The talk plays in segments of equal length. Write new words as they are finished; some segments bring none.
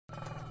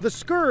The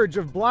scourge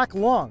of black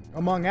lung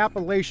among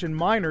Appalachian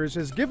miners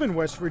has given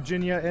West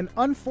Virginia an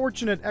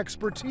unfortunate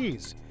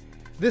expertise.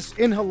 This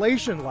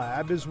Inhalation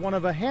Lab is one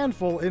of a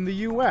handful in the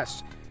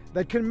U.S.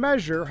 that can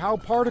measure how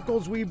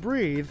particles we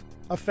breathe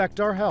affect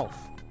our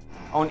health.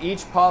 On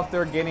each puff,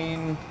 they're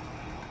getting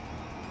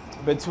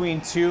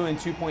between 2 and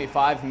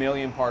 2.5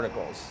 million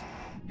particles.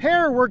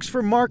 Hare works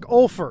for Marc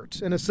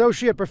Alfred, an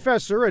associate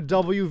professor at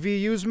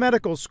WVU's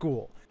medical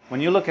school.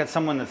 When you look at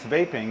someone that's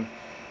vaping,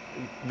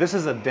 this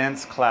is a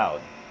dense cloud.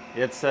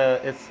 It's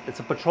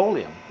a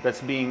petroleum that's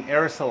being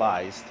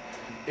aerosolized.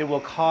 It will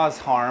cause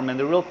harm, and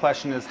the real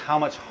question is how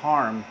much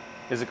harm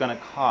is it going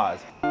to cause?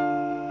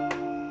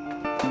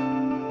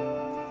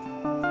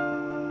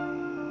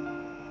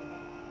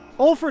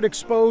 Alfred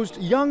exposed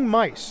young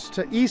mice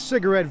to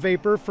e-cigarette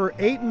vapor for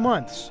 8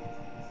 months,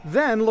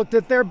 then looked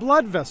at their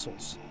blood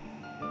vessels.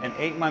 An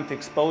 8-month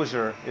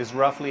exposure is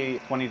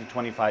roughly 20 to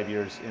 25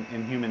 years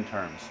in human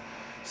terms.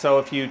 So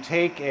if you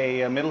take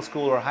a middle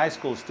school or high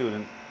school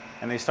student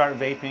and they start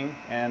vaping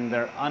and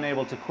they're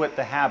unable to quit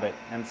the habit,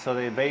 and so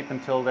they vape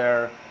until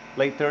their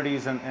late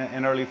 30s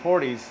and early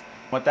 40s,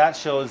 what that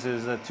shows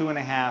is a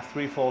 2.5,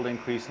 3-fold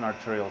increase in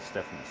arterial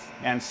stiffness.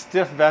 And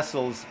stiff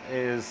vessels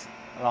is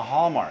a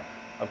hallmark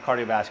of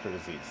cardiovascular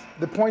disease.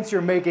 The points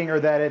you're making are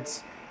that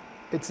it's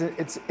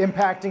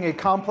impacting a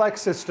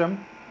complex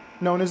system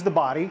known as the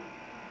body,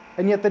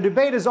 and yet the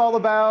debate is all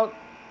about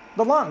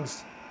the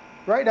lungs,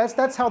 right?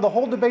 That's how the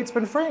whole debate's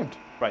been framed.